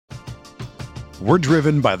We're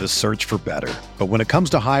driven by the search for better. But when it comes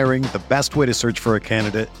to hiring, the best way to search for a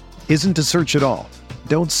candidate isn't to search at all.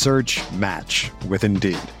 Don't search, match with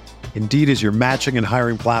Indeed. Indeed is your matching and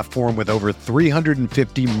hiring platform with over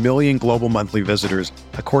 350 million global monthly visitors,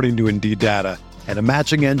 according to Indeed data, and a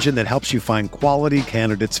matching engine that helps you find quality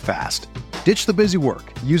candidates fast. Ditch the busy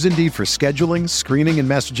work. Use Indeed for scheduling, screening, and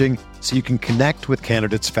messaging so you can connect with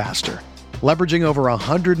candidates faster. Leveraging over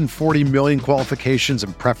 140 million qualifications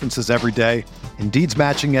and preferences every day, Indeed's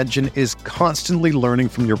matching engine is constantly learning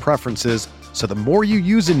from your preferences, so the more you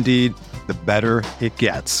use Indeed, the better it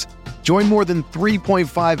gets. Join more than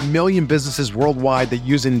 3.5 million businesses worldwide that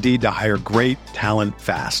use Indeed to hire great talent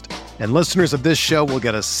fast. And listeners of this show will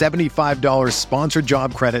get a $75 sponsored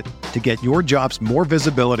job credit to get your jobs more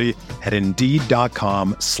visibility at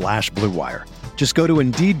Indeed.com/Blue Wire. Just go to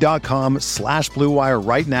Indeed.com/Blue Wire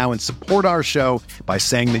right now and support our show by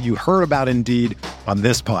saying that you heard about Indeed on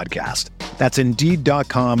this podcast. That's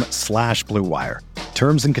Indeed.com/Blue Wire.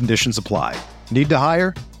 Terms and conditions apply. Need to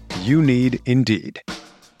hire? You need Indeed.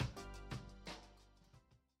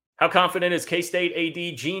 How confident is K-State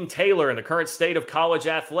AD Gene Taylor in the current state of college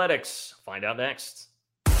athletics? Find out next.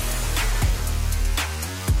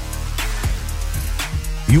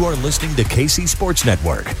 You are listening to KC Sports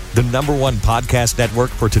Network, the #1 podcast network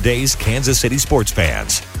for today's Kansas City sports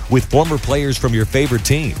fans. With former players from your favorite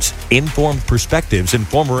teams, informed perspectives, and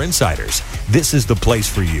former insiders, this is the place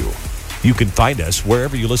for you. You can find us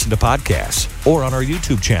wherever you listen to podcasts or on our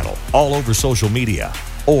YouTube channel, all over social media,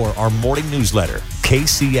 or our morning newsletter,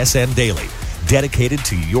 KCSN Daily, dedicated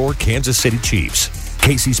to your Kansas City Chiefs.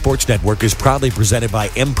 KC Sports Network is proudly presented by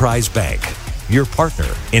Emprise Bank, your partner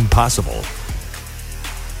in possible.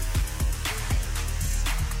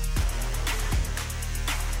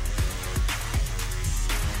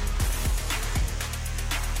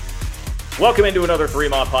 Welcome into another Three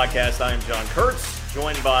Mod podcast. I am John Kurtz,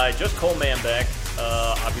 joined by just Cole Manbeck.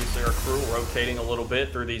 Obviously, our crew rotating a little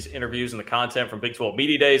bit through these interviews and the content from Big 12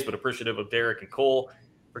 Media Days, but appreciative of Derek and Cole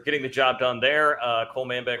for getting the job done there. Cole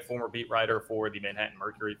Manbeck, former beat writer for the Manhattan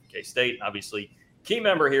Mercury for K-State, and obviously key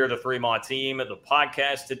member here of the Three Mod team. The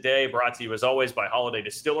podcast today brought to you, as always, by Holiday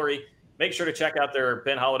Distillery. Make sure to check out their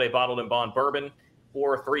Ben Holiday Bottled and Bond Bourbon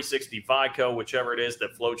or 360 Vodka, whichever it is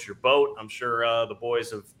that floats your boat. I'm sure the boys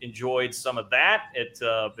have enjoyed some of that at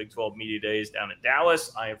Big 12 Media Days down in Dallas.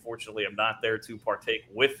 I, unfortunately, am not there to partake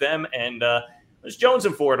with them, and I was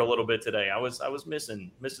jonesing for it a little bit today. I was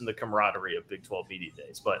missing the camaraderie of Big 12 Media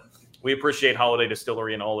Days, but we appreciate Holiday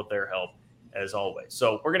Distillery and all of their help, as always.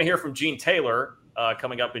 So we're going to hear from Gene Taylor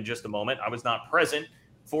coming up in just a moment. I was not present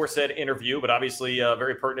for said interview, but obviously a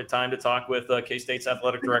very pertinent time to talk with K-State's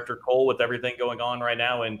athletic director, Cole, with everything going on right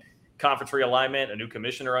now in conference realignment. A new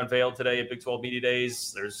commissioner unveiled today at Big 12 Media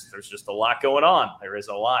Days. There's just a lot going on. There is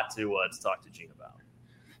a lot to talk to Gene about.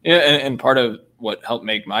 Yeah, and part of what helped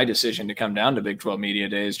make my decision to come down to Big 12 Media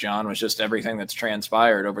Days, John, was just everything that's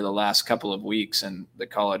transpired over the last couple of weeks in the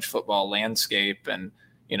college football landscape. And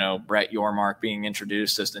Brett Yormark being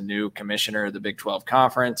introduced as the new commissioner of the Big 12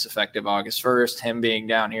 Conference, effective August 1st, him being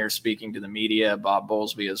down here speaking to the media, Bob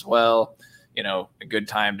Bowlesby as well. A good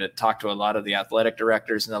time to talk to a lot of the athletic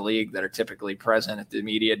directors in the league that are typically present at the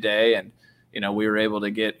media day. And, we were able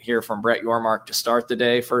to hear from Brett Yormark to start the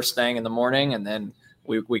day first thing in the morning. And then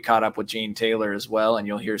we caught up with Gene Taylor as well. And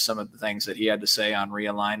you'll hear some of the things that he had to say on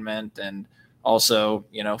realignment and also,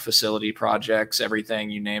 facility projects,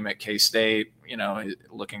 everything, you name it, K-State,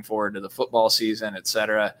 looking forward to the football season, et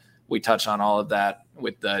cetera. We touch on all of that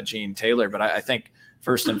with Gene Taylor. But I think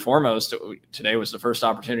first and foremost, today was the first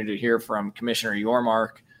opportunity to hear from Commissioner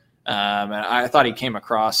Yormark. And I thought he came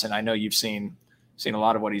across, and I know you've seen a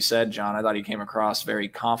lot of what he said, John. I thought he came across very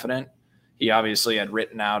confident. He obviously had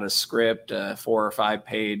written out a script, a 4 or 5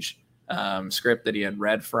 page script that he had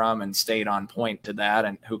read from and stayed on point to that.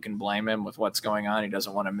 And who can blame him with what's going on? He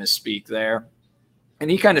doesn't want to misspeak there.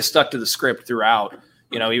 And he kind of stuck to the script throughout.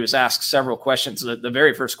 He was asked several questions. The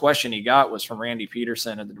very first question he got was from Randy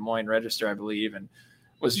Peterson at the Des Moines Register, I believe, and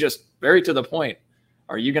was just very to the point.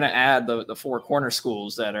 Are you going to add the 4 corner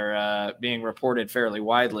schools that are being reported fairly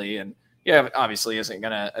widely? And yeah, obviously isn't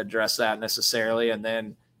going to address that necessarily. And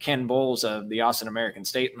then Ken Bowles of the Austin American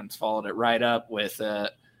Statements followed it right up with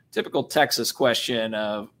a typical Texas question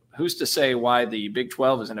of who's to say why the Big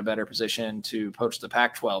 12 is in a better position to poach the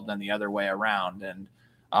Pac-12 than the other way around. And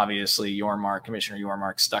obviously Commissioner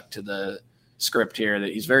Yormark stuck to the script here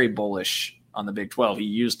that he's very bullish on the Big 12. He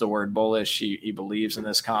used the word bullish. He believes in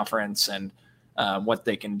this conference and what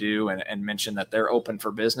they can do and mentioned that they're open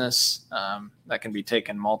for business. That can be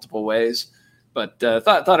taken multiple ways. But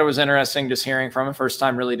thought it was interesting just hearing from him. First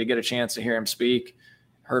time really to get a chance to hear him speak.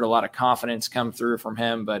 heard a lot of confidence come through from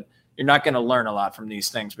him, but you're not going to learn a lot from these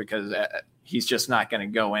things because he's just not going to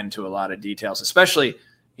go into a lot of details. Especially,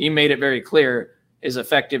 he made it very clear his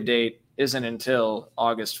effective date isn't until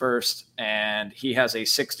August 1st, and he has a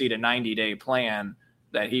 60 to 90 day plan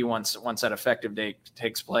that he wants, once that effective date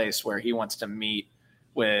takes place, where he wants to meet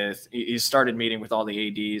with, he's started meeting with all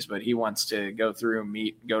the ADs, but he wants to go through,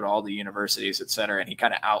 go to all the universities, et cetera. And he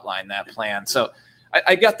kind of outlined that plan. So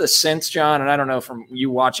I got the sense, John, and I don't know from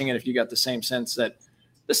you watching it if you got the same sense, that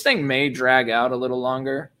this thing may drag out a little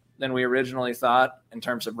longer than we originally thought in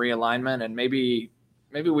terms of realignment. And maybe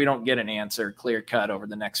we don't get an answer clear cut over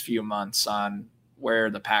the next few months on where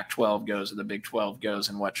the Pac-12 goes or the Big 12 goes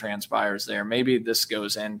and what transpires there. Maybe this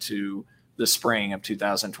goes into the spring of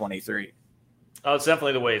 2023. Oh, it's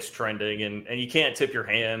definitely the way it's trending, and you can't tip your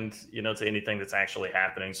hand, to anything that's actually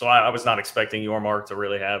happening. So I was not expecting Yormark to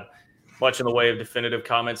really have much in the way of definitive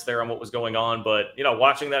comments there on what was going on. But,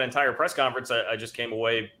 watching that entire press conference, I just came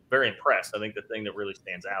away very impressed. I think the thing that really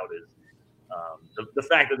stands out is the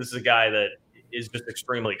fact that this is a guy that is just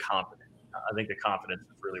extremely confident. I think the confidence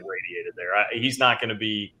is really radiated there. He's not going to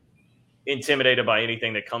be intimidated by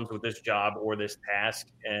anything that comes with this job or this task.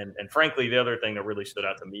 And frankly, the other thing that really stood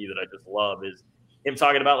out to me that I just love is him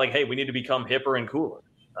talking about, like, hey, we need to become hipper and cooler.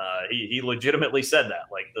 He legitimately said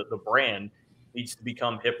that, like the brand needs to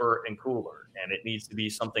become hipper and cooler. And it needs to be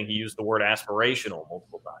something, he used the word aspirational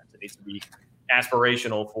multiple times. It needs to be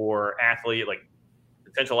aspirational for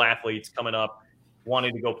potential athletes coming up,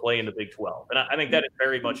 wanting to go play in the Big 12. And I think that is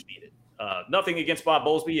very much needed. Nothing against Bob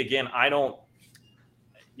Bowlesby. Again,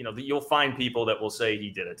 you'll find people that will say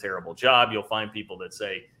he did a terrible job. You'll find people that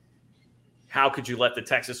say, how could you let the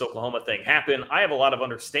Texas-Oklahoma thing happen? I have a lot of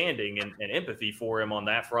understanding and empathy for him on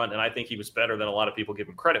that front, and I think he was better than a lot of people give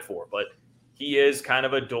him credit for. But he is kind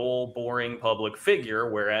of a dull, boring public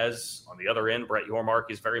figure, whereas on the other end, Brett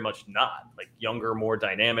Yormark is very much not. Like, younger, more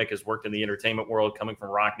dynamic, has worked in the entertainment world, coming from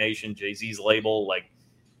Rock Nation, Jay-Z's label. Like,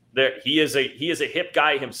 he is a hip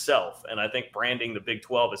guy himself, and I think branding the Big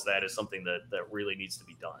 12 as that is something that really needs to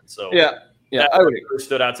be done. So yeah, that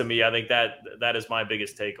stood out to me. I think that is my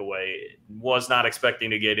biggest takeaway. Was not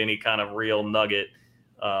expecting to get any kind of real nugget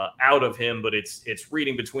out of him, but it's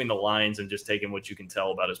reading between the lines and just taking what you can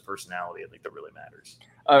tell about his personality. I think that really matters.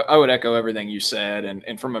 I would echo everything you said,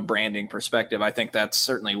 and from a branding perspective, I think that's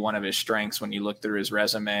certainly one of his strengths when you look through his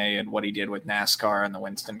resume and what he did with NASCAR and the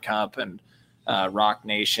Winston Cup and Rock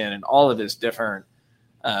Nation and all of his different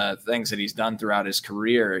things that he's done throughout his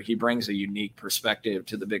career. He brings a unique perspective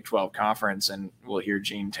to the Big 12 conference, and we'll hear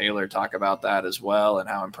Gene Taylor talk about that as well and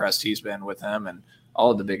how impressed he's been with him and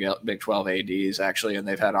all of the Big 12 ADs, actually, and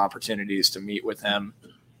they've had opportunities to meet with him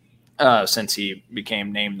since he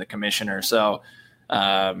became named the commissioner. So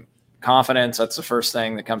confidence, that's the first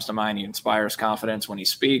thing that comes to mind. He inspires confidence when he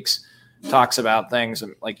speaks. Talks about things,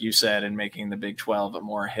 like you said, in making the Big 12 a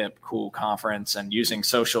more hip, cool conference and using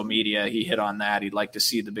social media. He hit on that. He'd like to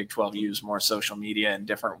see the Big 12 use more social media in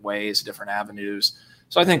different ways, different avenues.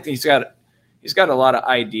 So I think he's got a lot of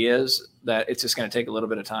ideas that it's just going to take a little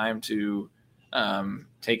bit of time to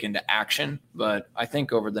take into action. But I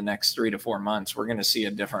think over the next 3 to 4 months, we're going to see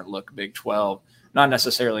a different look Big 12, not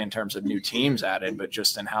necessarily in terms of new teams added, but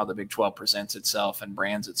just in how the Big 12 presents itself and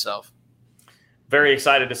brands itself. Very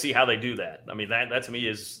excited to see how they do that. I mean, that to me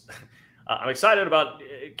is I'm excited about,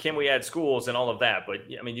 can we add schools and all of that? But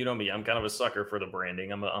I mean, you know me, I'm kind of a sucker for the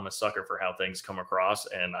branding. I'm a sucker for how things come across,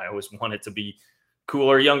 and I always want it to be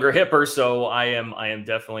cooler, younger, hipper. So I am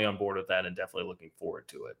definitely on board with that and definitely looking forward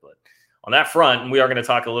to it. But on that front, we are going to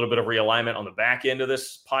talk a little bit of realignment on the back end of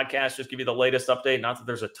this podcast, just give you the latest update. Not that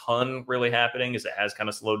there's a ton really happening, as it has kind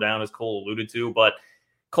of slowed down, as Cole alluded to, but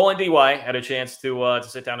Cole and DY had a chance to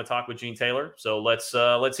sit down and talk with Gene Taylor. So let's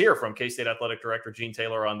hear from K-State Athletic Director Gene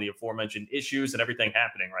Taylor on the aforementioned issues and everything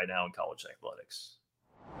happening right now in college athletics.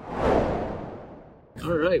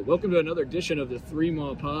 All right, welcome to another edition of the Three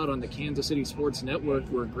Mile Pod on the Kansas City Sports Network.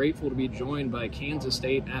 We're grateful to be joined by Kansas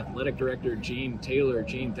State Athletic Director Gene Taylor.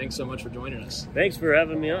 Gene, thanks so much for joining us. Thanks for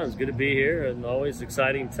having me on. It's good to be here, and always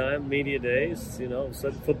exciting time, media days.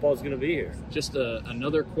 So football's going to be here. Just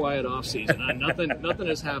another quiet offseason. Nothing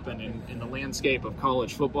has happened in the landscape of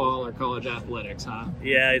college football or college athletics, huh?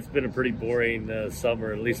 Yeah, it's been a pretty boring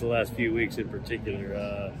summer, at least the last few weeks in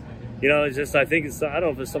particular. It's just, I don't know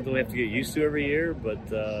if it's something we have to get used to every year, but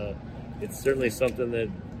it's certainly something that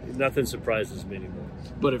nothing surprises me anymore.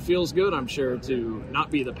 But it feels good, I'm sure, to not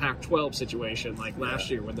be the Pac-12 situation like last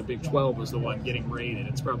year when the Big 12 was the one getting raided.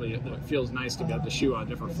 It feels nice to get the shoe on a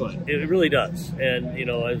different foot. It really does. And,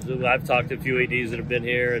 I've talked to a few ADs that have been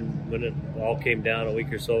here, and when it all came down a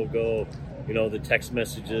week or so ago, the text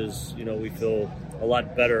messages, we feel a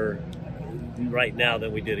lot better right now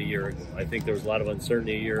than we did a year ago. I think there was a lot of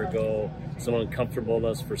uncertainty a year ago, some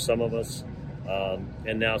uncomfortableness for some of us,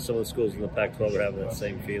 and now some of the schools in the Pac-12 are having that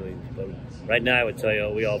same feeling. But right now I would tell you,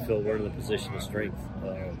 we all feel we're in a position of strength,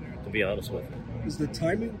 to be honest with you. Is the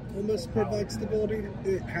timing almost provide stability?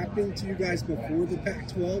 It happening to you guys before the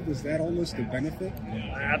Pac-12, is that almost a benefit?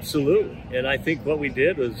 Absolutely. And I think what we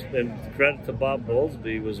did was, and credit to Bob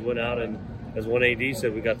Bowlesby, was went out and, as one AD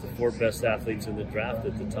said, we got the 4 best athletes in the draft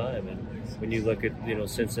at the time. And when you look at,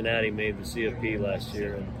 Cincinnati made the CFP last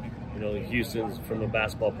year, and, Houston's from a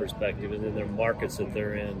basketball perspective, and then their markets that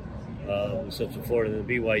they're in, Central Florida, and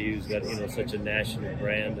the BYU's got, such a national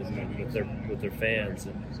brand and with their fans.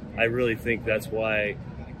 And I really think that's why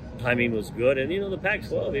timing was good. And, the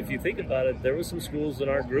Pac-12, if you think about it, there were some schools in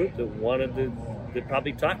our group that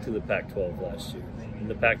probably talked to the Pac-12 last year. And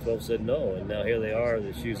the Pac-12 said no, and now here they are,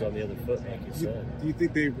 the shoes on the other foot, like you said. Do you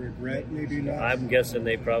think they regret maybe not? I'm guessing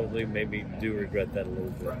they probably maybe do regret that a little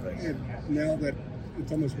bit. Right? And now that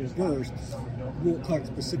it's almost reversed, we won't talk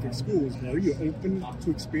specific schools, but are you open to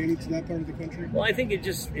expanding to that part of the country? Well, I think it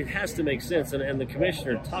has to make sense, and the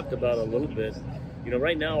commissioner talked about it a little bit.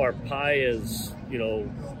 Right now our pie is,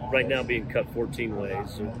 right now being cut 14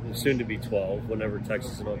 ways, soon to be 12, whenever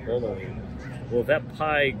Texas and Oklahoma leave. Well, if that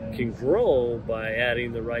pie can grow by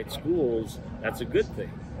adding the right schools, that's a good thing.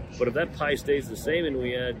 But if that pie stays the same and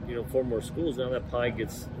we add, 4 more schools, now that pie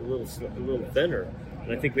gets a little thinner.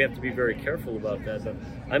 And I think we have to be very careful about that. But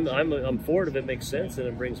I'm for it if it makes sense and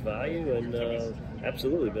it brings value, and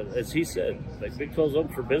absolutely. But as he said, Big 12's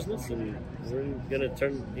open for business, and we're going to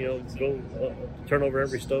turn over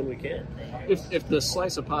every stone we can. If the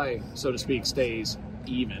slice of pie, so to speak, stays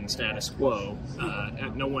even, status quo,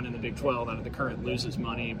 no one in the Big 12 out of the current loses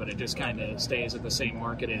money, but it just kind of stays at the same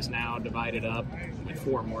mark it is now, divided up with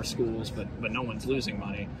 4 more schools, but no one's losing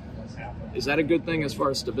money. Is that a good thing as far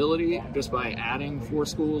as stability, just by adding 4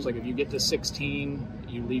 schools? Like if you get to 16,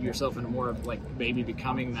 you leave yourself in a more of maybe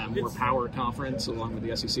becoming that more power conference along with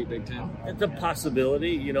the SEC Big Ten? It's a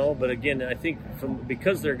possibility, but again, I think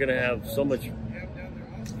because they're going to have so much,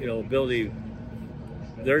 ability,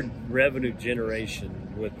 their revenue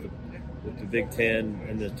generation with the Big Ten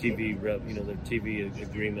and the TV, the TV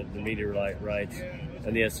agreement, the media rights,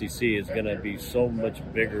 and the SEC is going to be so much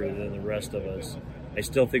bigger than the rest of us. I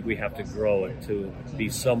still think we have to grow it to be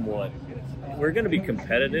somewhat. We're going to be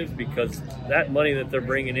competitive because that money that they're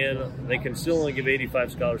bringing in, they can still only give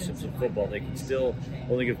 85 scholarships in football. They can still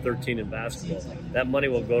only give 13 in basketball. That money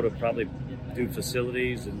will go to probably do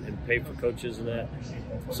facilities and pay for coaches and that.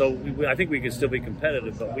 So I think we can still be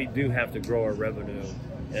competitive, but we do have to grow our revenue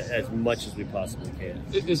as much as we possibly can.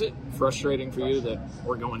 Is it frustrating for you that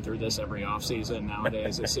we're going through this every offseason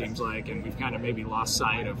nowadays, it seems like, and we've kind of maybe lost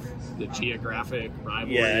sight of the geographic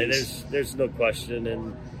rivalries? Yeah, there's no question.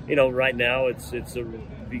 And, right now it's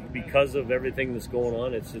because of everything that's going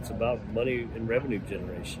on, it's about money and revenue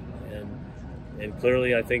generation. And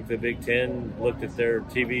clearly I think the Big Ten looked at their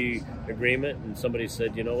TV agreement and somebody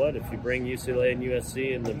said, you know what, if you bring UCLA and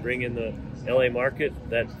USC and then bring in the LA market,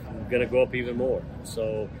 that's going to go up even more.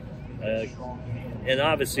 So, and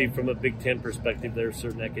obviously from a Big Ten perspective, there's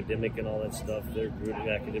certain academic and all that stuff. They're good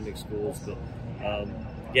academic schools. But,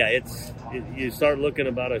 you start looking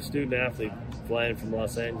about a student athlete flying from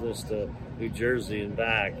Los Angeles to New Jersey and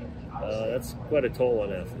back. That's quite a toll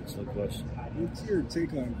on athletes, no question. What's your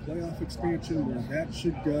take on playoff expansion, where that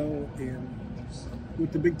should go, and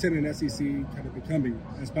with the Big Ten and SEC kind of becoming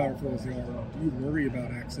as powerful as they are, do you worry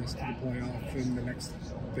about access to the playoff in the next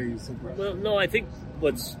phase of it? Well, no, I think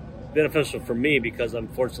what's beneficial for me, because I'm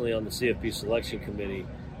fortunately on the CFP selection committee,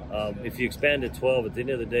 if you expand to 12, at the end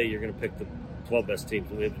of the day, you're going to pick the 12 best teams.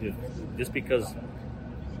 Just because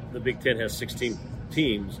the Big Ten has 16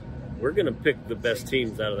 teams, we're going to pick the best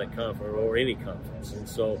teams out of that conference or any conference. And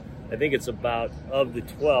so I think it's about, of the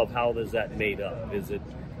 12, how is that made up? Is it,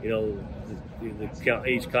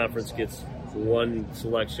 each conference gets one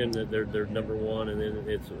selection, that they're number one, and then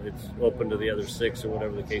it's open to the other 6 or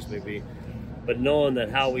whatever the case may be. But knowing that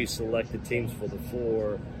how we select the teams for the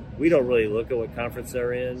 4, we don't really look at what conference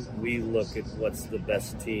they're in. We look at what's the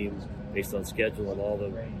best team based on schedule and all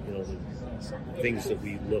the the things that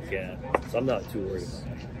we look at. So I'm not too worried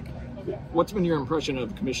about it. What's been your impression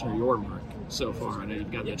of Commissioner Yormark so far? I know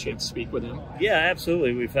you've gotten a chance to speak with him. Yeah,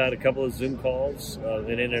 absolutely. We've had a couple of Zoom calls,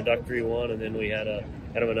 an introductory one, and then we had a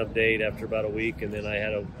kind of an update after about a week, and then I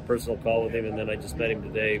had a personal call with him, and then I just met him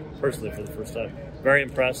today personally for the first time. Very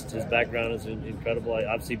impressed. His background is incredible. I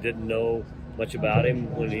obviously didn't know much about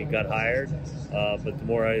him when he got hired, but the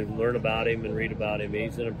more I learn about him and read about him,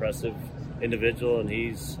 he's an impressive individual, and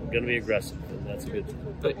he's going to be aggressive, and that's a good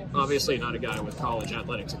thing. But obviously not a guy with college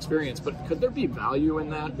athletics experience, but could there be value in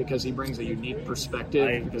that because he brings a unique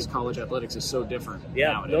perspective because college athletics is so different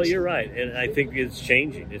nowadays? No, you're right, and I think it's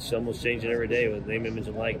changing. It's almost changing every day with name, image,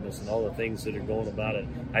 and likeness and all the things that are going about it.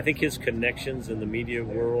 I think his connections in the media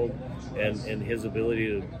world and his ability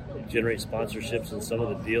to generate sponsorships and some of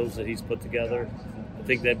the deals that he's put together, I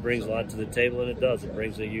think that brings a lot to the table, and it does. It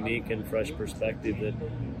brings a unique and fresh perspective that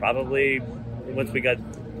probably once we got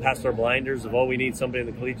past our blinders of, we need somebody in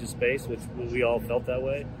the collegiate space, which we all felt that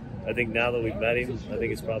way. I think now that we've met him, I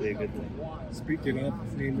think it's probably a good thing. Speaking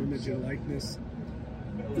of name, image, and likeness,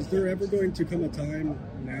 is there ever going to come a time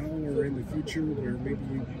now or in the future where maybe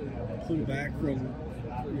you pull back from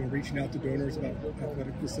reaching out to donors about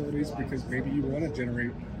athletic facilities because maybe you want to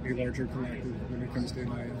generate a larger collective when it comes to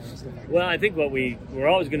NIL and stuff like that? Well, I think we're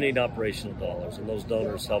always going to need operational dollars, and those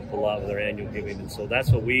donors help a lot with their annual giving, and so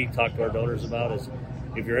that's what we talk to our donors about is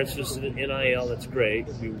if you're interested in NIL, that's great.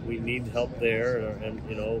 We need help there,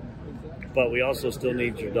 but we also still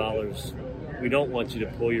need your dollars. We don't want you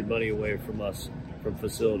to pull your money away from us, from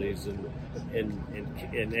facilities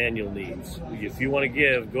and annual needs. If you want to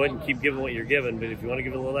give, go ahead and keep giving what you're giving, but if you want to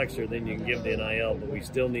give a little extra, then you can give to NIL, but we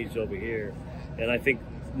still need you over here. And I think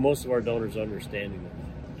most of our donors are understanding that.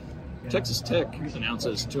 Texas Tech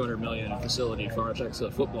announces $200 million in facility for our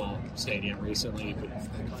Texas football stadium recently. But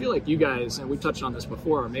I feel like you guys, and we've touched on this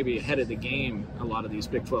before, are maybe ahead of the game, a lot of these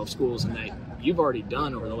Big 12 schools, and that you've already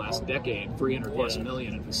done over the last decade $300+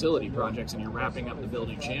 million in facility projects, and you're wrapping up the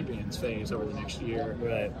building champions phase over the next year.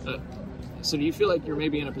 Right. So do you feel like you're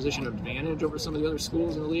maybe in a position of advantage over some of the other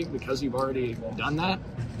schools in the league because you've already done that?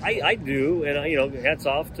 I do, and hats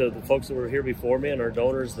off to the folks that were here before me and our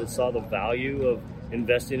donors that saw the value of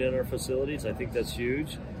investing in our facilities. I think that's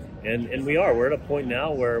huge, and we're at a point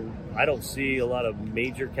now where I don't see a lot of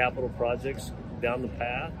major capital projects down the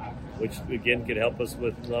path, which again could help us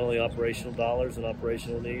with not only operational dollars and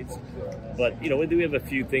operational needs, but we do have a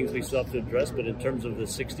few things we still have to address. But in terms of the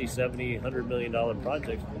 $60, $70, $100 million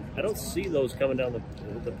projects, I don't see those coming down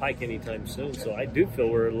the pike anytime soon. So I do feel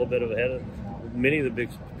we're a little bit ahead of many of the Big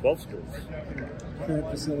 12 schools. Current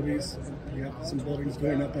facilities, we have some buildings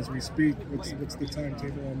going up as we speak. What's the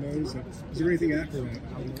timetable on those? Is there anything after that?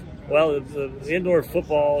 Well, the indoor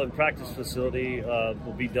football and practice facility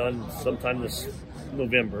will be done sometime this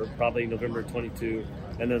November, probably November 22,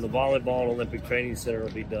 and then the volleyball and Olympic Training Center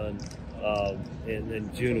will be done in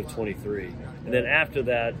June of 23. And then after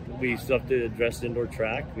that, we still have to address indoor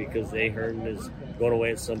track because Ahern is going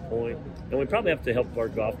away at some point. And we probably have to help our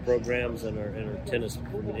golf programs and our tennis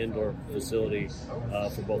from an indoor facility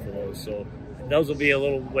for both of those. So those will be a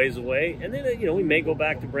little ways away. And then, we may go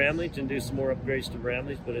back to Bramlage and do some more upgrades to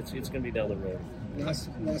Bramlage, but it's going to be down the road. Last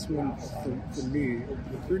one for me.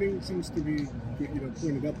 Recruiting seems to be,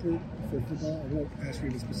 pointed upward for football. I won't ask you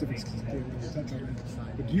any specifics because I can't really touch on it.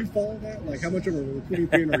 But do you follow that? Like, how much of a recruiting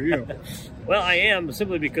fan are you? Well, I am,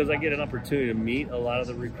 simply because I get an opportunity to meet a lot of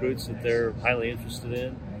the recruits that they're highly interested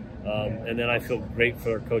in. And then I feel great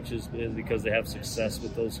for our coaches because they have success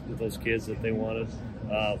with those kids that they wanted.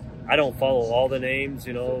 I don't follow all the names,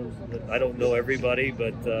 I don't know everybody,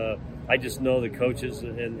 but I just know the coaches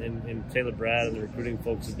and Taylor Brad and the recruiting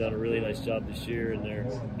folks have done a really nice job this year, and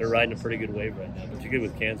they're riding a pretty good wave right now, particularly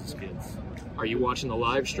with Kansas kids. Are you watching the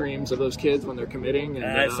live streams of those kids when they're committing?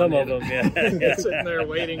 And, some of them, yeah. Sitting there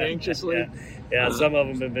waiting anxiously? Yeah, some of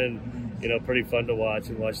them have been pretty fun to watch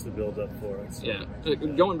and watch the build-up for it. So. Yeah.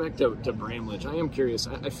 Going back to Bramlage, I am curious.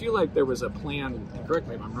 I feel like there was a plan, correct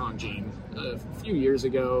me if I'm wrong, Gene, a few years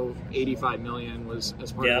ago, $85 million was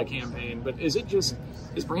as part of the campaign. But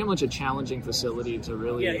is Bramlage a challenging facility to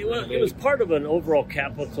really it was part of an overall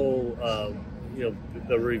capital,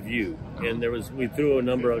 the review. And we threw a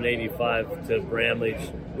number on 85 to Bramlage,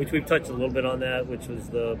 which we've touched a little bit on that, which was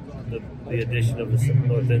the addition of the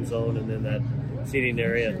north end zone and then that seating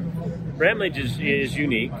area. Bramlage is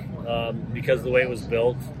unique because of the way it was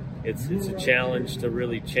built. It's a challenge to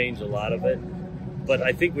really change a lot of it. But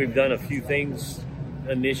I think we've done a few things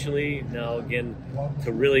initially. Now, again,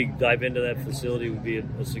 to really dive into that facility would be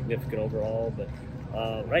a significant overhaul. But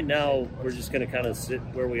right now, we're just going to kind of sit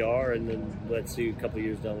where we are, and then let's see a couple of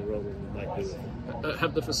years down the road what we might do it.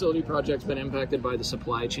 Have the facility projects been impacted by the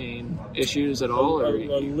supply chain issues at all? A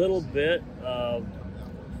little bit.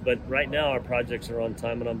 But right now, our projects are on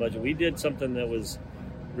time and on budget. We did something that was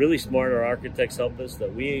really smart. Our architects helped us,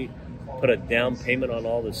 that we put a down payment on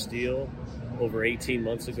all the steel over 18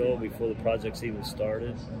 months ago before the projects even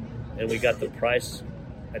started. And we got the price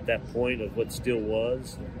at that point of what steel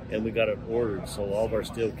was, and we got it ordered. So all of our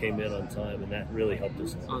steel came in on time, and that really helped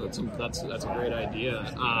us. Oh, that's a great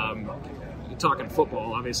idea. talking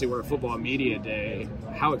football, obviously we're a football media day.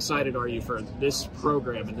 How excited are you for this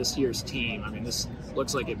program and this year's team? I mean, this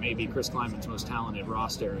looks like it may be Chris Klieman's most talented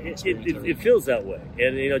roster. It feels that way.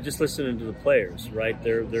 And, just listening to the players, right?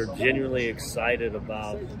 They're genuinely excited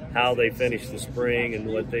about how they finish the spring and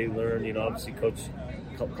what they learn. Obviously Coach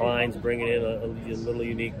Klein's bringing in a little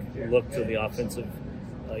unique look to the offensive.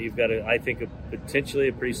 You've got, I think, potentially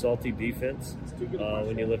a pretty salty defense.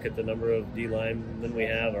 When you look at the number of D linemen we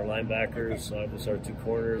have, our linebackers, our two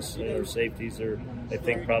corners, our safeties are, I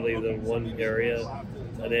think, probably the one area.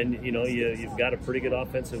 And then, you've got a pretty good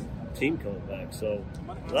offensive team coming back. So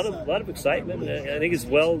a lot of excitement. I think it's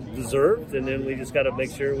well deserved. And then we just got to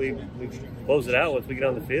make sure we close it out once we get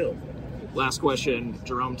on the field. Last question,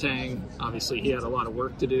 Jerome Tang, obviously he had a lot of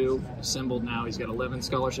work to do, assembled now, he's got 11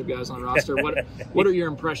 scholarship guys on the roster. What are your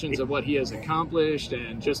impressions of what he has accomplished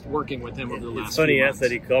and just working with him over the last few months? It's funny, he asked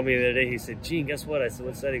that. He called me the other day, he said, Gene, guess what? I said,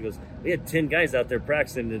 what's that? He goes, we had 10 guys out there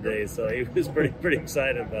practicing today, so he was pretty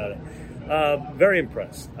excited about it. Very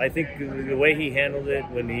impressed. I think the way he handled it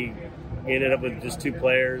when he ended up with just 2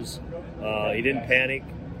 players, he didn't panic.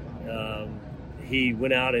 He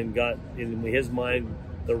went out and got, in his mind,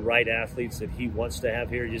 the right athletes that he wants to have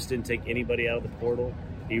here. He just didn't take anybody out of the portal.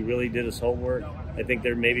 He really did his homework. I think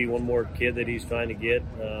there may be one more kid that he's trying to get.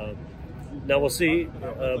 Now we'll see.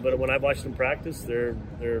 But when I watched them practice, they're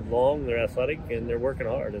long, they're athletic, and they're working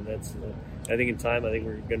hard. And that's, I think in time, I think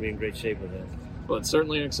we're going to be in great shape with that. Well, it's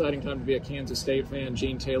certainly an exciting time to be a Kansas State fan.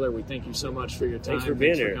 Gene Taylor, we thank you so much for your time. Thanks for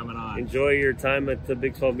being here. Coming on. Enjoy your time at the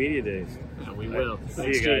Big 12 Media Days. Yeah, we will. See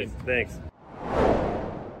you guys. Thanks.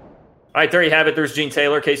 All right, there you have it. There's Gene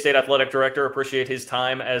Taylor, K-State Athletic Director. Appreciate his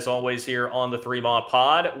time, as always, here on the 3-Mile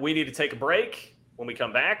Pod. We need to take a break. When we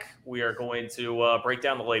come back, we are going to break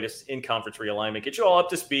down the latest in-conference realignment, get you all up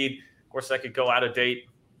to speed. Of course, that could go out of date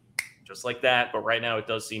just like that, but right now it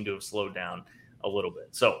does seem to have slowed down a little bit.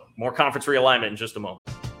 So, more conference realignment in just a moment.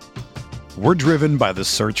 We're driven by the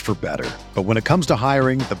search for better. But when it comes to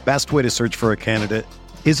hiring, the best way to search for a candidate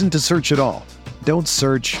isn't to search at all. Don't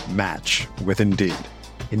search, match with Indeed.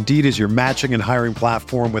 Indeed is your matching and hiring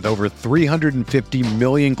platform with over 350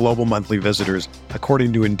 million global monthly visitors,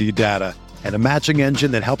 according to Indeed data, and a matching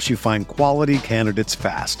engine that helps you find quality candidates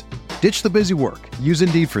fast. Ditch the busy work. Use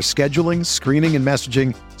Indeed for scheduling, screening, and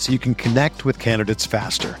messaging so you can connect with candidates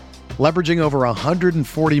faster. Leveraging over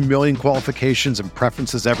 140 million qualifications and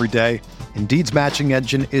preferences every day, Indeed's matching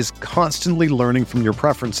engine is constantly learning from your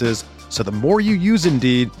preferences, so the more you use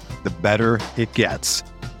Indeed, the better it gets.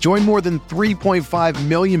 Join more than 3.5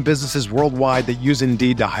 million businesses worldwide that use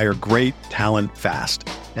Indeed to hire great talent fast.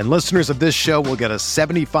 And listeners of this show will get a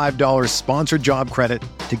 $75 sponsored job credit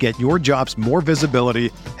to get your jobs more visibility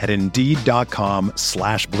at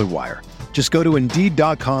Indeed.com/Blue Wire. Just go to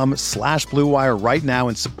Indeed.com/Blue Wire right now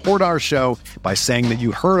and support our show by saying that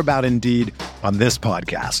you heard about Indeed on this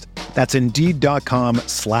podcast. That's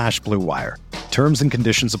Indeed.com/Blue Wire. Terms and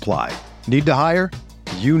conditions apply. Need to hire?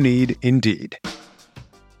 You need Indeed.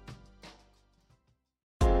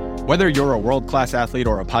 Whether you're a world-class athlete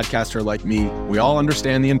or a podcaster like me, we all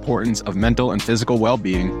understand the importance of mental and physical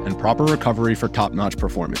well-being and proper recovery for top-notch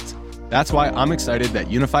performance. That's why I'm excited that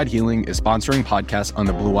Unified Healing is sponsoring podcasts on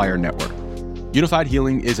the Blue Wire Network. Unified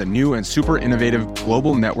Healing is a new and super innovative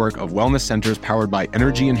global network of wellness centers powered by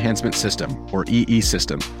Energy Enhancement System, or EE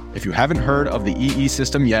System. If you haven't heard of the EE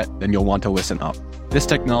System yet, then you'll want to listen up. This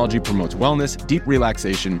technology promotes wellness, deep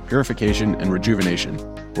relaxation, purification, and rejuvenation.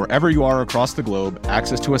 Wherever you are across the globe,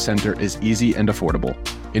 access to a center is easy and affordable.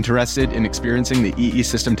 Interested in experiencing the EE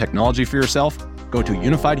System technology for yourself? Go to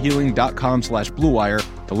unifiedhealing.com/Blue Wire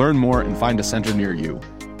to learn more and find a center near you.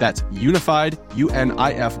 That's unified,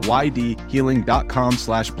 UNIFYD,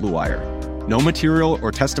 healing.com/Blue Wire. No material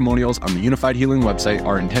or testimonials on the Unified Healing website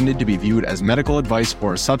are intended to be viewed as medical advice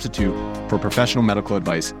or a substitute for professional medical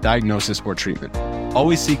advice, diagnosis, or treatment.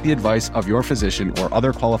 Always seek the advice of your physician or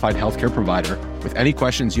other qualified healthcare provider with any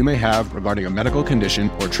questions you may have regarding a medical condition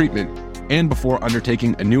or treatment and before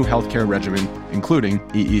undertaking a new healthcare regimen, including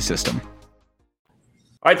EE System.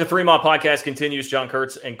 All right, the 3-Mile Podcast continues. John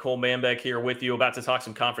Kurtz and Cole Manbeck here with you, about to talk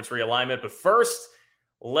some conference realignment. But first,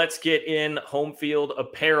 let's get in home field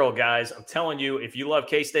apparel, guys. I'm telling you, if you love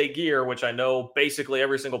K-State gear, which I know basically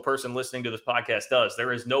every single person listening to this podcast does,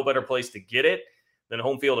 there is no better place to get it than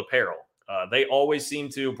home field apparel. They always seem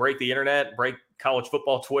to break the internet, break college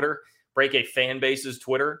football Twitter, break a fan base's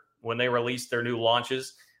Twitter when they release their new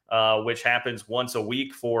launches, which happens once a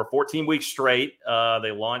week for 14 weeks straight.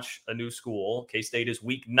 They launch a new school. K-State is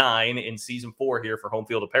week 9 in season 4 here for home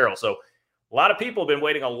field apparel. So a lot of people have been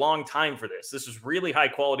waiting a long time for this. This is really high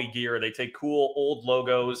quality gear. They take cool old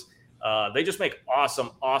logos, They just make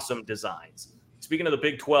awesome designs. Speaking of the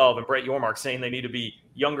Big 12 and Brett Yormark saying they need to be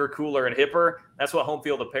younger, cooler, and hipper, that's what Home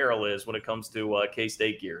Field Apparel is when it comes to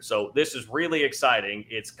K-State gear. So this is really exciting.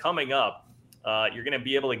 It's coming up. You're going to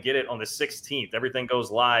be able to get it on the 16th. Everything goes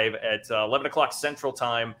live at 11 o'clock Central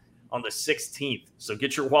Time on the 16th. So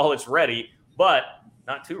get your wallets ready, but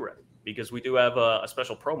not too ready, because we do have a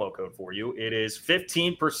special promo code for you. It is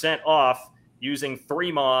 15% off using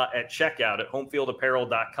 3MA at checkout at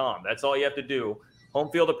homefieldapparel.com. That's all you have to do.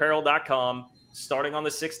 Homefieldapparel.com, starting on the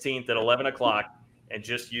 16th at 11 o'clock, and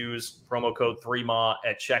just use promo code 3MA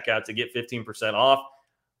at checkout to get 15% off.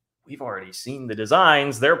 We've already seen the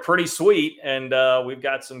designs. They're pretty sweet, and we've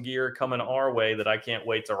got some gear coming our way that I can't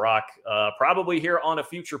wait to rock, probably here on a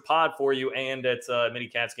future pod for you and at Mini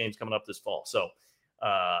Cats games coming up this fall. So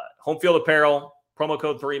Home Field Apparel, promo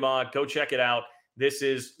code 3MA, go check it out. This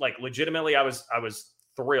is like legitimately, I was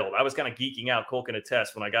thrilled. I was kind of geeking out, Cole can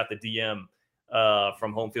attest, when I got the DM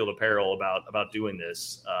from Home Field Apparel about doing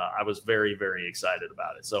this. I was very, very excited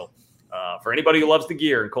about it. So for anybody who loves the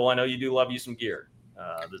gear, and Cole, I know you do love you some gear.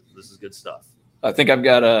 This is good stuff. I think I've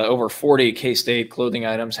got over 40 K-State clothing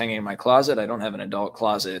items hanging in my closet. I don't have an adult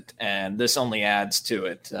closet, and this only adds to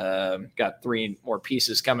it. Got 3 more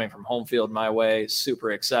pieces coming from Home Field my way.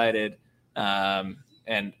 Super excited.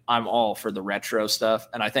 And I'm all for the retro stuff.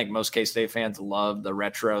 And I think most K-State fans love the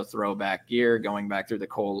retro throwback gear, going back through the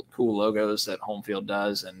cool logos that Home Field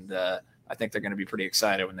does. And I think they're going to be pretty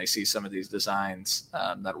excited when they see some of these designs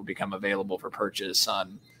that will become available for purchase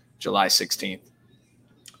on July 16th.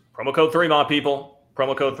 Promo code 3MA, people.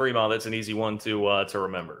 Promo code 3MA. That's an easy one to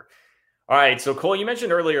remember. All right. So, Cole, you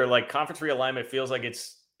mentioned earlier, like, conference realignment feels like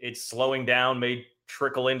it's slowing down, may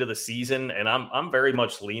trickle into the season, and I'm very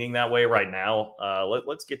much leaning that way right now.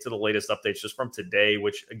 Let's get to the latest updates just from today,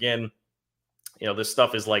 which, again, you know, this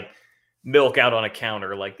stuff is like milk out on a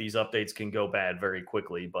counter. Like, these updates can go bad very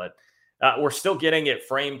quickly, but we're still getting it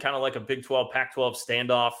framed kind of like a Big 12, Pac-12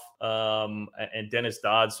 standoff. And Dennis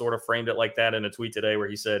Dodd sort of framed it like that in a tweet today, where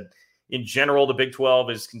he said, in general, the Big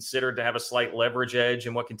 12 is considered to have a slight leverage edge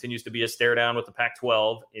in what continues to be a stare down with the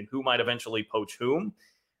Pac-12 in who might eventually poach whom.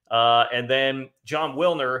 And then John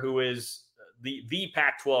Wilner, who is the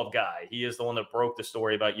Pac-12 guy, he is the one that broke the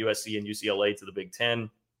story about USC and UCLA to the Big Ten.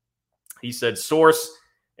 He said, source,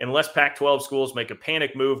 unless Pac-12 schools make a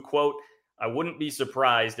panic move, quote, I wouldn't be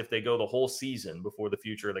surprised if they go the whole season before the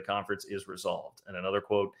future of the conference is resolved. And another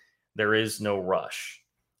quote, there is no rush.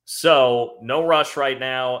 So no rush right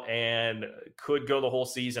now, and could go the whole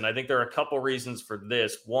season. I think there are a couple reasons for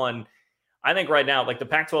this. One, I think right now, like, the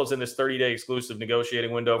Pac-12 is in this 30-day exclusive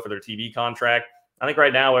negotiating window for their TV contract. I think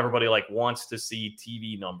right now everybody wants to see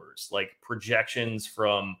TV numbers, like projections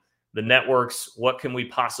from the networks. What can we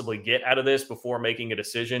possibly get out of this before making a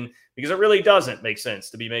decision? Because it really doesn't make sense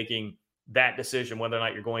to be making that decision whether or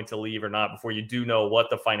not you're going to leave or not before you do know what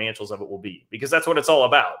the financials of it will be, because that's what it's all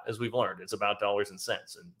about. As we've learned, it's about dollars and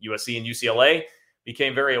cents. And USC and UCLA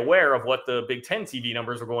became very aware of what the Big Ten TV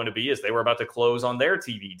numbers were going to be as they were about to close on their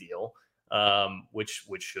TV deal, which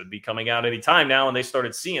should be coming out any time now. And they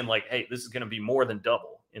started seeing, like, hey, this is going to be more than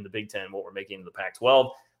double in the Big Ten what we're making in the Pac-12.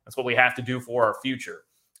 That's what we have to do for our future.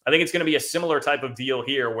 I think it's going to be a similar type of deal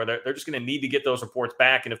here, where they're just going to need to get those reports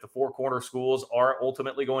back. And if the 4 corner schools are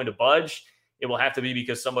ultimately going to budge, it will have to be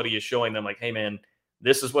because somebody is showing them, like, hey, man,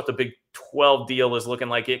 this is what the Big 12 deal is looking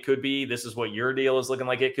like it could be. This is what your deal is looking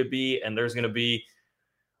like it could be. And there's going to be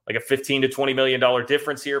like a $15 to $20 million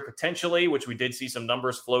difference here potentially, which we did see some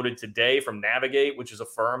numbers floated today from Navigate, which is a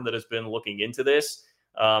firm that has been looking into this,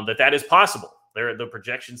 that is possible. The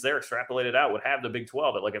projections there extrapolated out would have the Big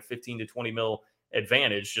 12 at like a 15 to 20 mil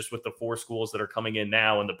advantage, just with the 4 schools that are coming in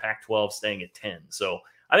now and the Pac-12 staying at 10. So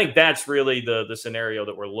I think that's really the scenario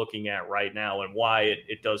that we're looking at right now, and why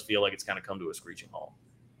it does feel like it's kind of come to a screeching halt.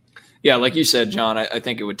 Yeah, like you said, John, I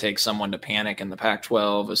think it would take someone to panic in the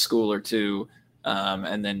Pac-12, a school or two,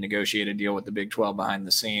 and then negotiate a deal with the Big 12 behind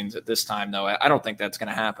the scenes. At this time, though, I don't think that's going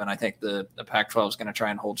to happen. I think the Pac-12 is going to try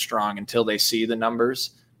and hold strong until they see the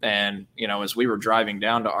numbers. And, you know, as we were driving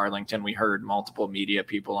down to Arlington, we heard multiple media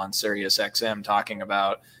people on Sirius XM talking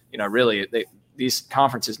about, you know, really these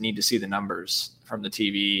conferences need to see the numbers from the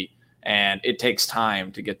TV, and it takes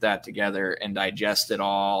time to get that together and digest it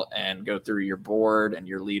all and go through your board and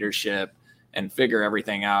your leadership and figure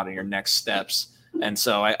everything out and your next steps. And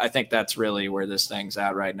so I think that's really where this thing's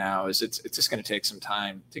at right now, is it's just going to take some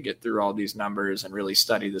time to get through all these numbers and really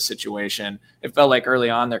study the situation. It felt like early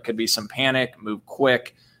on there could be some panic, move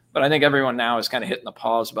quick. But I think everyone now is kind of hitting the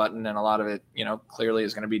pause button, and a lot of it, you know, clearly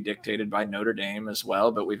is going to be dictated by Notre Dame as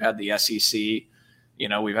well. But we've had the SEC, you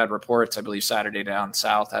We've had reports, I believe Saturday Down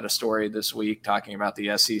South had a story this week talking about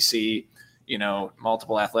the SEC,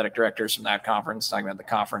 multiple athletic directors from that conference talking about the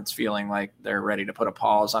conference feeling like they're ready to put a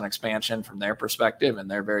pause on expansion from their perspective, and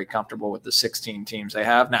they're very comfortable with the 16 teams they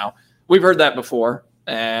have. Now, we've heard that before,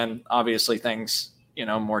 and obviously things,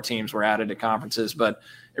 more teams were added to conferences, but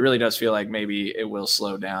it really does feel like maybe it will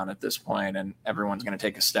slow down at this point, and everyone's going to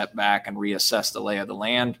take a step back and reassess the lay of the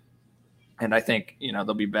land. And I think,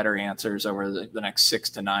 there'll be better answers over the next 6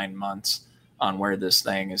 to 9 months on where this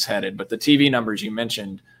thing is headed. But the TV numbers you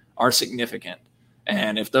mentioned are significant.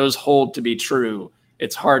 And if those hold to be true,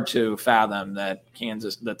 it's hard to fathom that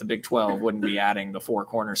the Big 12 wouldn't be adding the 4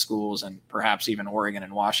 corner schools and perhaps even Oregon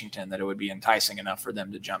and Washington, that it would be enticing enough for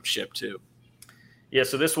them to jump ship to. Yeah,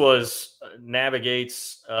 so this was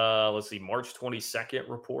Navigate's, March 22nd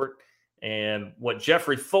report. And what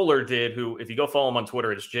Jeffrey Fuller did, who, if you go follow him on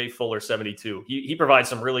Twitter, it's jfuller72. He provides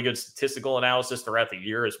some really good statistical analysis throughout the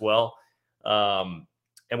year as well.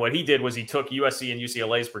 And what he did was he took USC and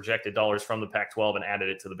UCLA's projected dollars from the Pac-12 and added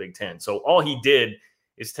it to the Big Ten. So all he did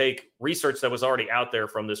is take research that was already out there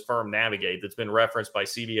from this firm Navigate that's been referenced by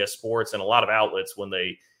CBS Sports and a lot of outlets when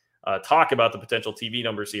they talk about the potential TV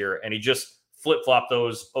numbers here, and he just flip-flopped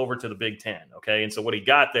those over to the Big Ten, okay? And so what he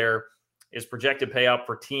got there is projected payout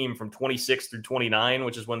per team from 26 through 29,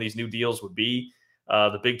 which is when these new deals would be.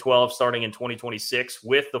 The Big 12 starting in 2026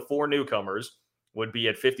 with the 4 newcomers would be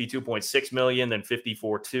at $52.6 million, then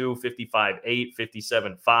 $54.2, $55.8,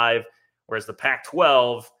 $57.5, whereas the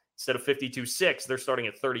Pac-12, instead of $52.6, they're starting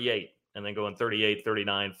at $38 and then going $38,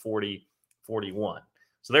 $39, $40, $41.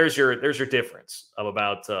 So there's your difference of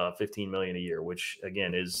about $15 million a year, which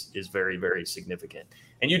again is very, very significant.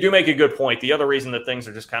 And you do make a good point. The other reason that things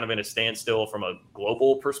are just kind of in a standstill from a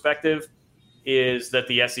global perspective is that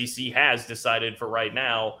the SEC has decided for right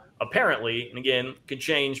now, apparently, and again, could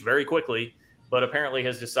change very quickly, but apparently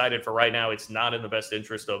has decided for right now it's not in the best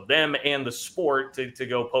interest of them and the sport to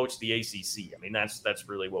go poach the ACC. I mean, that's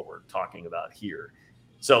really what we're talking about here.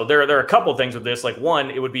 So there are a couple of things with this. Like,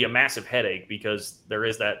 one, it would be a massive headache because there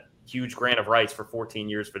is that huge grant of rights for 14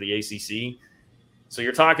 years for the ACC. So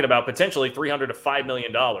you're talking about potentially $300 to $5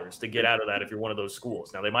 million to get out of that if you're one of those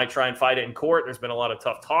schools. Now, they might try and fight it in court. There's been a lot of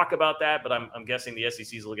tough talk about that, but I'm guessing the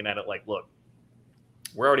SEC is looking at it like, look,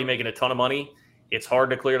 we're already making a ton of money. It's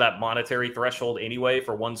hard to clear that monetary threshold anyway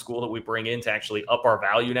for one school that we bring in to actually up our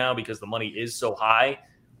value now because the money is so high.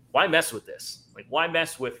 Why mess with this? Like, why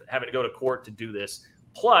mess with having to go to court to do this?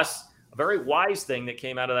 Plus, a very wise thing that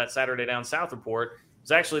came out of that Saturday Down South report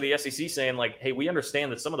was actually the SEC saying, like, hey, we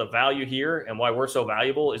understand that some of the value here and why we're so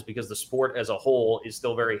valuable is because the sport as a whole is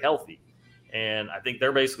still very healthy. And I think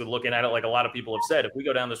they're basically looking at it like a lot of people have said, if we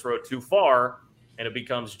go down this road too far and it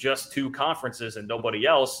becomes just 2 conferences and nobody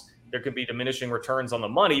else, there could be diminishing returns on the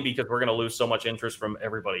money because we're going to lose so much interest from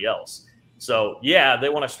everybody else. So, yeah, they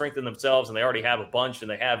want to strengthen themselves, and they already have a bunch,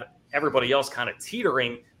 and they have everybody else kind of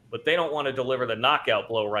teetering, but they don't want to deliver the knockout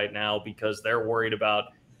blow right now because they're worried about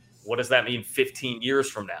what does that mean 15 years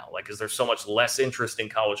from now? Like, is there so much less interest in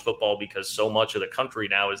college football because so much of the country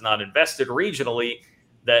now is not invested regionally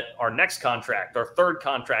that our next contract, our third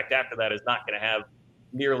contract after that is not going to have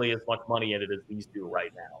nearly as much money in it as these do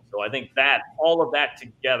right now. So I think that all of that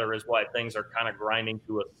together is why things are kind of grinding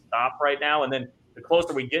to a stop right now. And then the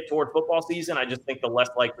closer we get toward football season, I just think the less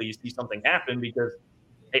likely you see something happen because,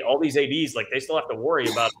 hey, all these ADs, like, they still have to worry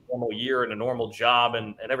about a normal year and a normal job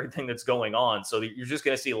and everything that's going on. So you're just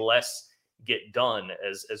going to see less get done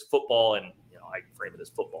as football, and I frame it as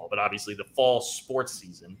football, but obviously the fall sports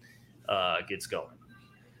season gets going.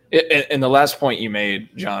 And the last point you made,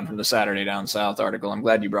 John, from the Saturday Down South article, I'm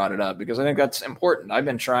glad you brought it up because I think that's important. I've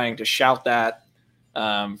been trying to shout that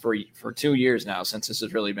for 2 years now since this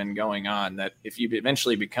has really been going on, that if you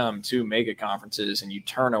eventually become 2 mega conferences and you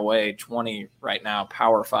turn away 20 right now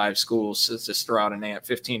Power 5 schools, let's just throw out a name,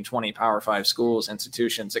 15, 20 Power 5 schools,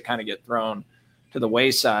 institutions that kind of get thrown to the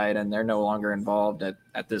wayside and they're no longer involved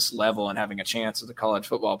at this level and having a chance at the college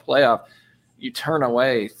football playoff, you turn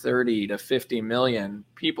away 30 to 50 million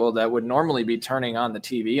people that would normally be turning on the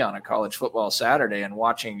TV on a college football Saturday and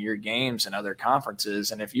watching your games and other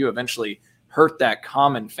conferences. And if you eventually hurt that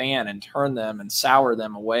common fan and turn them and sour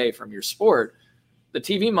them away from your sport, the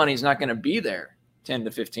TV money is not going to be there 10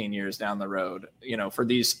 to 15 years down the road, for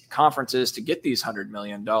these conferences to get these $100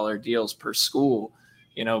 million deals per school,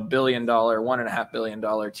 $1 billion, $1.5 billion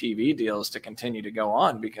TV deals to continue to go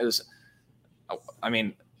on. Because, I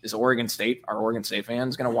mean, are Oregon State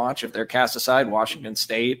fans going to watch if they're cast aside Washington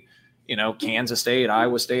State, Kansas State,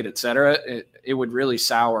 Iowa State, et cetera? It would really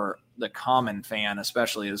sour the common fan,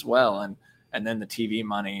 especially as well. And then the TV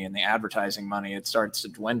money and the advertising money, it starts to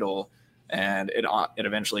dwindle. and it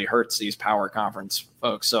eventually hurts these power conference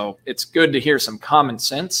folks. So it's good to hear some common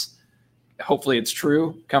sense. Hopefully it's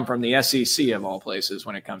true, come from the SEC of all places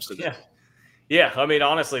when it comes to this. Yeah. I mean,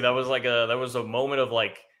 honestly, that was a moment of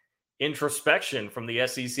like introspection from the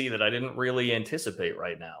SEC that I didn't really anticipate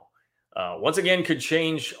right now. Once again, could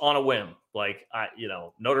change on a whim. Like,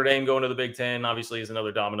 Notre Dame going to the Big Ten obviously is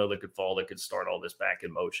another domino that could fall, that could start all this back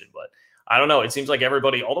in motion. But I don't know. It seems like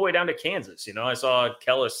everybody, all the way down to Kansas. I saw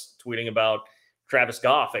Kellis tweeting about Travis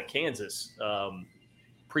Goff at Kansas,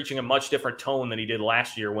 preaching a much different tone than he did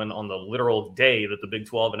last year, when on the literal day that the Big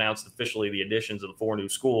 12 announced officially the additions of the 4 new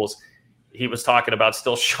schools, he was talking about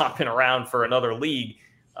still shopping around for another league.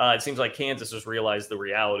 It seems like Kansas has realized the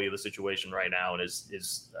reality of the situation right now, and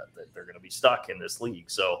is that they're going to be stuck in this league.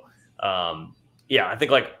 So, I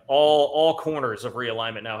think like all corners of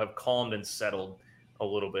realignment now have calmed and settled a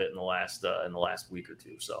little bit in the last week or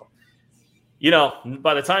two. So,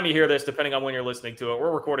 by the time you hear this, depending on when you're listening to it,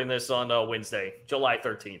 we're recording this on Wednesday, July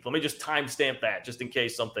 13th. Let me just timestamp that just in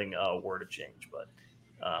case something were to change. But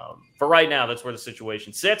for right now, that's where the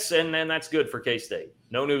situation sits, and that's good for K-State.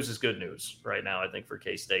 No news is good news right now, I think, for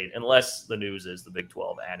K-State, unless the news is the Big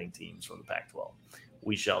 12 adding teams from the Pac-12.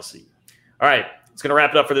 We shall see. All right, it's going to wrap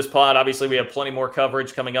it up for this pod. Obviously, we have plenty more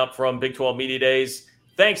coverage coming up from Big 12 Media Days.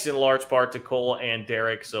 Thanks in large part to Cole and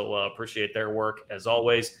Derek, so appreciate their work as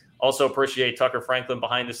always. Also appreciate Tucker Franklin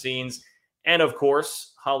behind the scenes, and of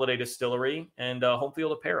course, Holiday Distillery and Home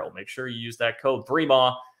Field Apparel. Make sure you use that code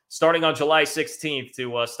BREMAW starting on July 16th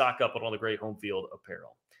to stock up on all the great Home Field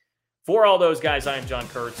apparel. For all those guys, I am John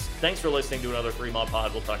Kurtz. Thanks for listening to another 3-Mile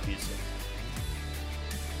Pod. We'll talk to you soon.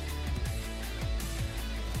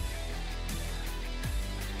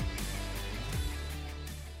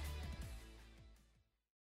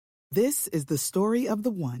 This is the story of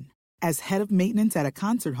the one. As head of maintenance at a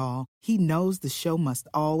concert hall, he knows the show must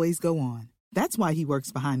always go on. That's why he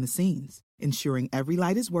works behind the scenes, ensuring every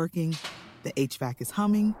light is working, the HVAC is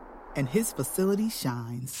humming, and his facility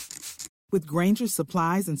shines. With Grainger's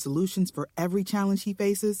supplies and solutions for every challenge he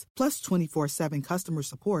faces, plus 24/7 customer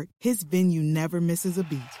support, his venue never misses a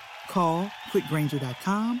beat. Call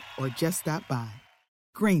quickgrainger.com or just stop by.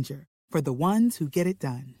 Grainger, for the ones who get it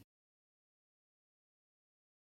done.